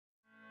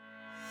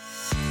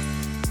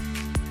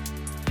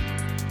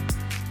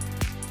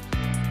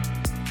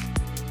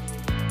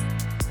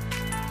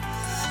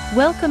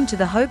Welcome to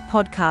the Hope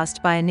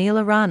Podcast by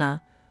Anil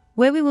Arana,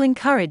 where we will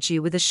encourage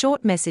you with a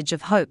short message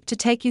of hope to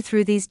take you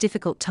through these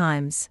difficult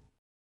times.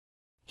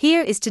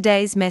 Here is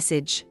today's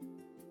message.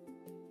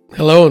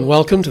 Hello and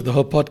welcome to the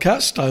Hope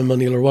Podcast. I'm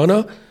Anil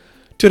Arana.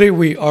 Today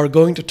we are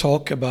going to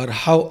talk about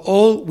how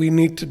all we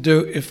need to do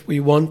if we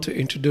want to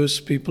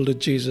introduce people to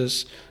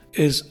Jesus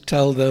is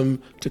tell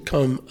them to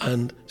come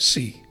and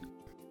see.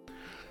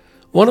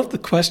 One of the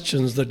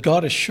questions that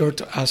God is sure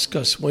to ask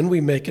us when we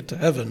make it to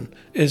heaven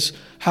is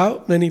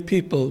how many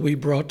people we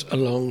brought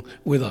along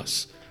with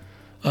us.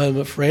 I'm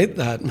afraid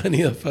that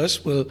many of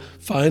us will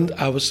find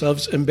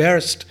ourselves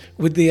embarrassed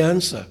with the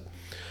answer.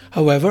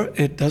 However,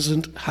 it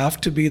doesn't have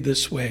to be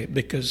this way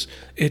because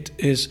it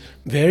is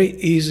very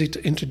easy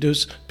to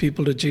introduce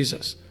people to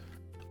Jesus.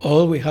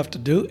 All we have to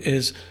do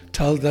is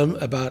tell them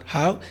about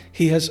how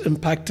He has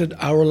impacted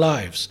our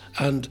lives,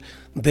 and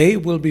they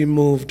will be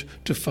moved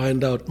to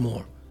find out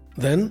more.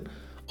 Then,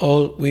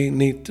 all we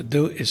need to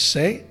do is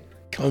say,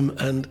 "Come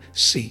and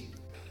see."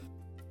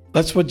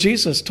 That's what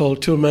Jesus told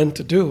two men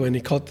to do when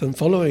He caught them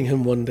following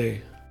Him one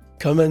day.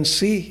 "Come and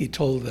see," He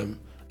told them.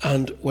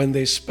 And when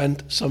they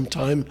spent some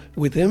time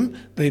with Him,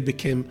 they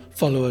became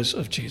followers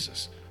of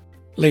Jesus.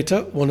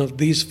 Later, one of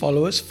these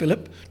followers,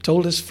 Philip,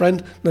 told his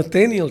friend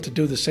Nathanael to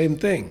do the same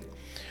thing.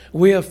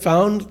 "We have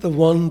found the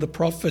one the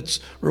prophets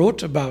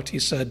wrote about," he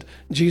said,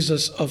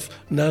 "Jesus of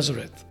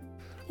Nazareth."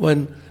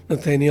 When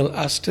Nathanael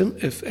asked him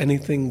if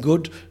anything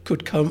good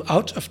could come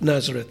out of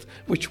Nazareth,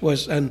 which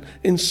was an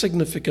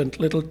insignificant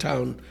little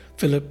town,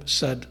 Philip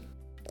said,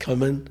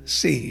 "Come and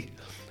see."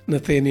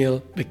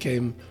 Nathanael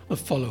became a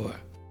follower.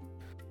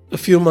 A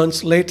few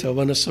months later,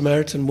 when a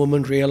Samaritan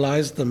woman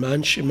realized the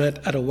man she met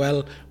at a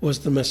well was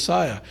the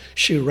Messiah,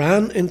 she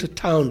ran into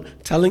town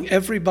telling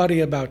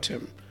everybody about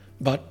him.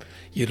 "But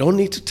you don't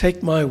need to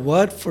take my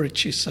word for it,"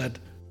 she said.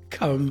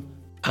 "Come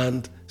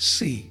and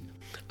see."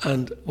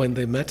 And when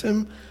they met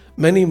him,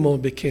 many more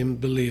became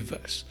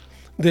believers.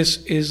 This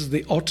is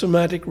the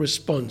automatic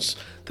response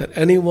that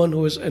anyone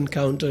who has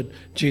encountered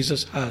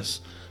Jesus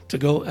has, to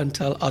go and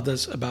tell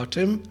others about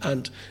Him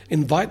and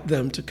invite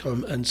them to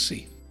come and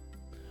see.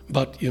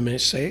 But you may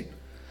say,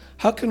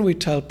 how can we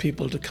tell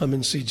people to come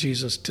and see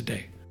Jesus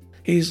today?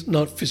 He's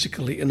not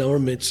physically in our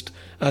midst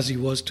as He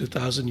was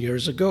 2,000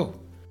 years ago.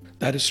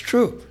 That is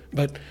true,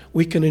 but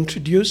we can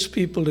introduce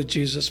people to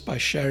Jesus by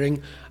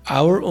sharing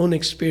our own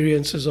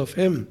experiences of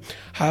Him,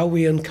 how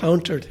we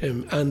encountered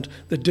Him, and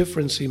the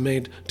difference He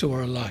made to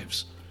our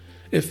lives.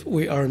 If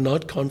we are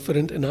not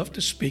confident enough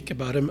to speak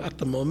about Him at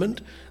the moment,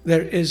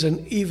 there is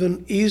an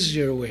even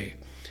easier way.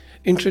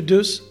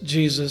 Introduce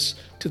Jesus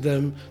to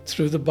them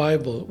through the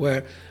Bible,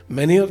 where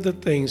many of the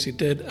things He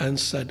did and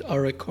said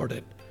are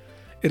recorded.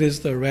 It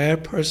is the rare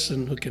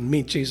person who can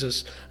meet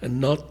Jesus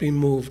and not be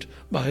moved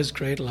by His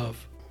great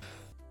love.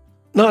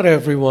 Not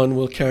everyone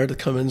will care to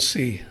come and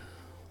see.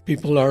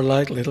 People are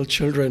like little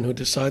children who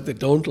decide they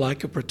don't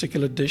like a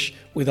particular dish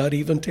without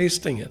even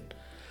tasting it.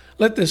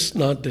 Let this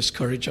not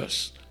discourage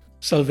us.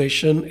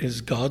 Salvation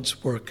is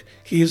God's work.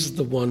 He is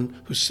the one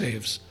who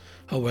saves.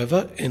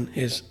 However, in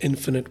His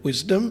infinite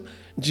wisdom,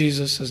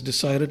 Jesus has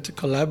decided to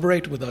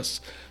collaborate with us,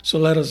 so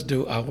let us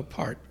do our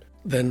part.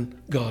 Then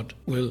God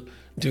will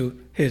do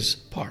His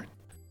part.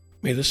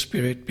 May the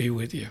Spirit be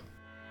with you.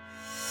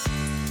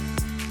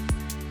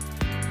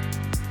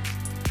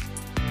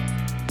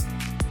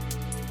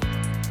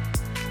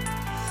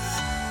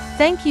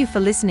 Thank you for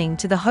listening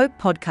to the Hope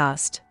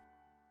Podcast.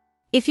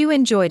 If you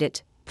enjoyed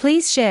it,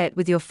 please share it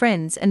with your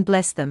friends and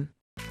bless them.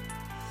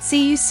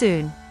 See you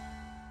soon.